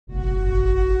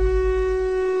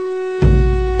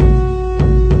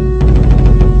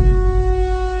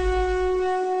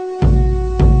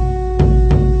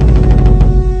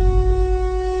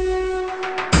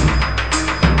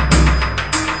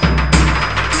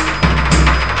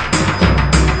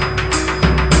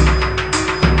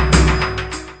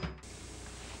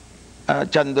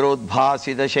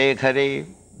Chandrodbhasida Shekhare,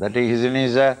 that is in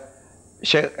his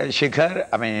shikhar,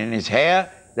 I mean in his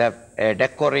hair, the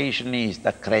decoration is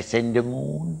the crescent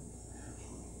moon,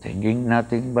 thinking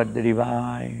nothing but the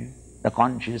divine, the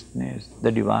consciousness,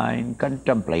 the divine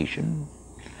contemplation.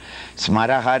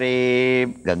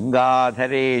 Smarahare,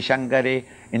 Gangadhare, Shankare,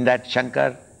 in that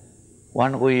Shankar,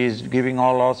 one who is giving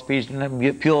all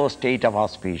auspiciousness, pure state of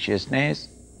auspiciousness,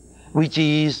 which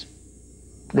is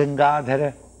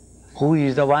Gangadhara, who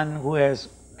is the one who is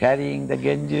carrying the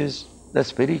Ganges, the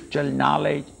spiritual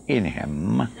knowledge in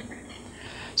him.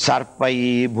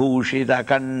 Sarpai bhushita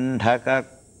kandhaka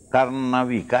karna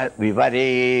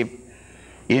vivare,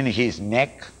 in his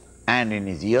neck and in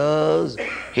his ears,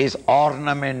 his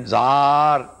ornaments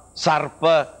are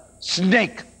sarpa,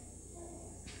 snake.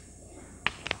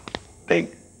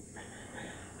 Think.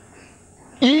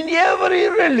 In every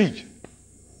religion,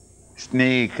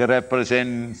 snake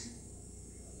represents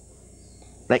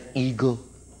the ego,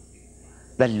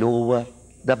 the lower,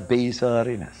 the baser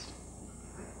in us.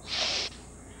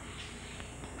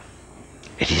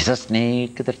 It is a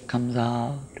snake that comes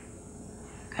out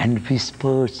and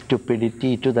whispers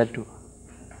stupidity to the two.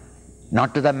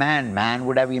 Not to the man. Man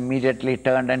would have immediately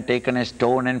turned and taken a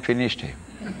stone and finished him.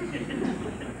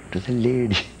 To the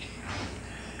lady.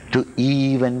 To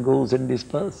Eve and goes and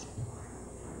disperses.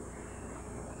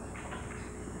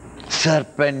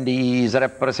 Serpent is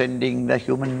representing the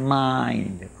human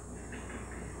mind.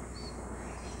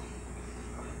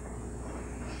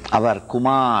 Our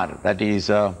Kumar, that is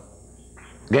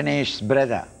Ganesh's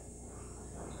brother,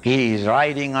 he is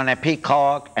riding on a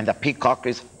peacock and the peacock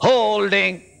is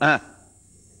holding a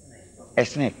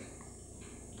snake.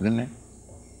 Isn't it?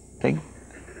 Think.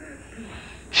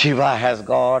 Shiva has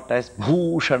got as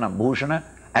bhushana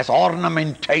as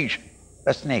ornamentation,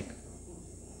 the snake.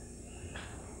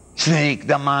 Snake,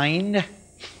 the mind,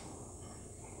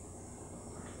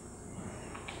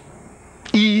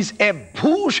 is a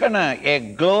bhushana,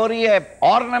 a glory, a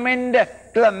ornament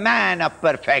to the man of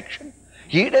perfection.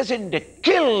 He doesn't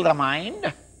kill the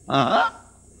mind,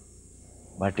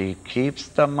 but he keeps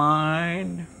the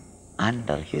mind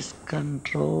under his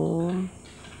control,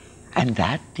 and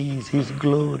that is his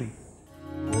glory.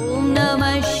 Om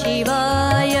Namah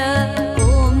Shivaya.